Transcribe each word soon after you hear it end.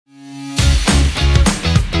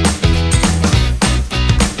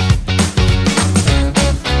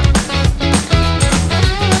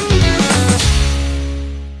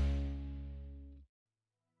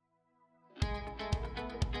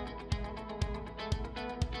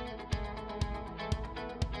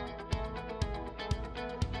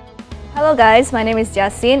Hello guys, my name is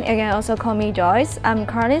Jiaxin. You can also call me Joyce. I'm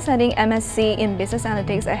currently studying MSc in Business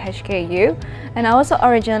Analytics at HKU, and I'm also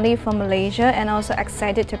originally from Malaysia and also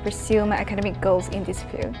excited to pursue my academic goals in this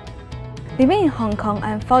field. Living in Hong Kong,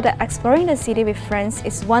 I found that exploring the city with friends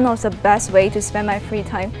is one of the best ways to spend my free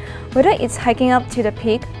time. Whether it's hiking up to the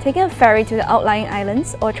peak, taking a ferry to the outlying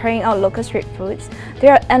islands, or trying out local street foods,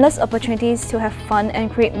 there are endless opportunities to have fun and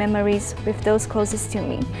create memories with those closest to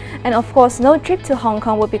me. And of course, no trip to Hong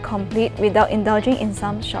Kong would be complete without indulging in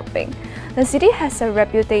some shopping. The city has a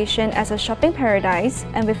reputation as a shopping paradise,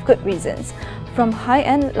 and with good reasons. From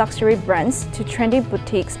high-end luxury brands to trendy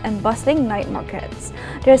boutiques and bustling night markets,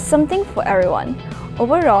 there's something for everyone.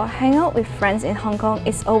 Overall, hanging out with friends in Hong Kong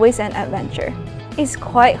is always an adventure. It's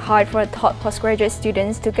quite hard for top postgraduate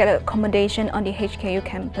students to get accommodation on the HKU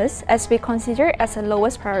campus, as we consider it as the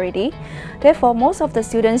lowest priority. Therefore, most of the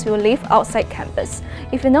students will live outside campus.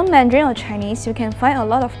 If you know Mandarin or Chinese, you can find a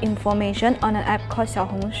lot of information on an app called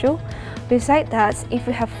Xiaohongshu. Besides that, if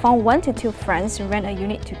you have found 1 to 2 friends to rent a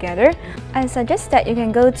unit together, I suggest that you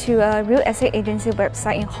can go to a real estate agency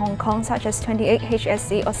website in Hong Kong such as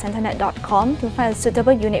 28HSC or centernet.com to find a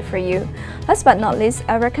suitable unit for you. Last but not least,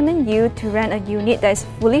 I recommend you to rent a unit that is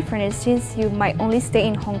fully furnished since you might only stay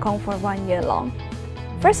in Hong Kong for 1 year long.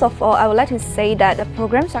 First of all, I would like to say that the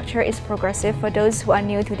program structure is progressive for those who are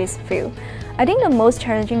new to this field. I think the most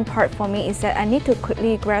challenging part for me is that I need to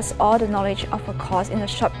quickly grasp all the knowledge of a course in a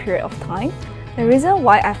short period of time. The reason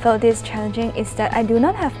why I felt this challenging is that I do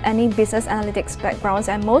not have any business analytics backgrounds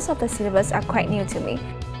and most of the syllabus are quite new to me.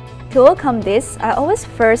 To overcome this, I always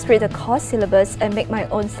first read the course syllabus and make my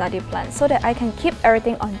own study plan so that I can keep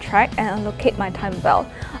everything on track and allocate my time well,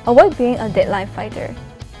 avoid being a deadline fighter.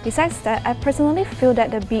 Besides that, I personally feel that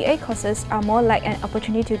the BA courses are more like an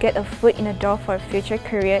opportunity to get a foot in the door for a future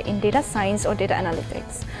career in data science or data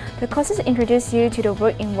analytics. The courses introduce you to the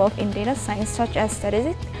work involved in data science such as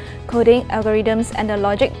statistics, coding, algorithms, and the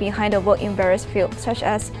logic behind the work in various fields such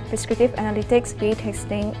as prescriptive analytics, B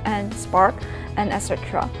testing, and Spark, and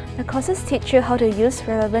etc. The courses teach you how to use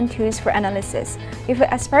relevant tools for analysis. If you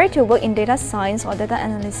aspire to work in data science or data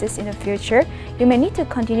analysis in the future, you may need to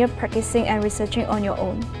continue practicing and researching on your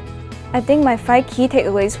own. I think my 5 key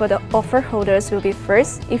takeaways for the offer holders will be: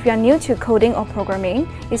 first, if you are new to coding or programming,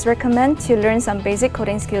 it's recommended to learn some basic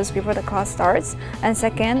coding skills before the class starts. And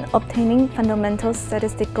second, obtaining fundamental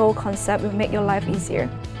statistical concepts will make your life easier.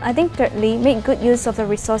 I think thirdly, make good use of the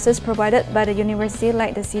resources provided by the university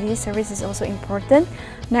like the CD service is also important.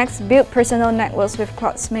 Next, build personal networks with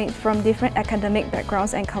classmates from different academic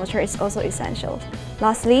backgrounds and culture is also essential.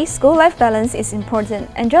 Lastly, school-life balance is important.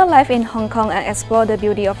 Enjoy life in Hong Kong and explore the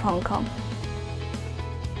beauty of Hong Kong.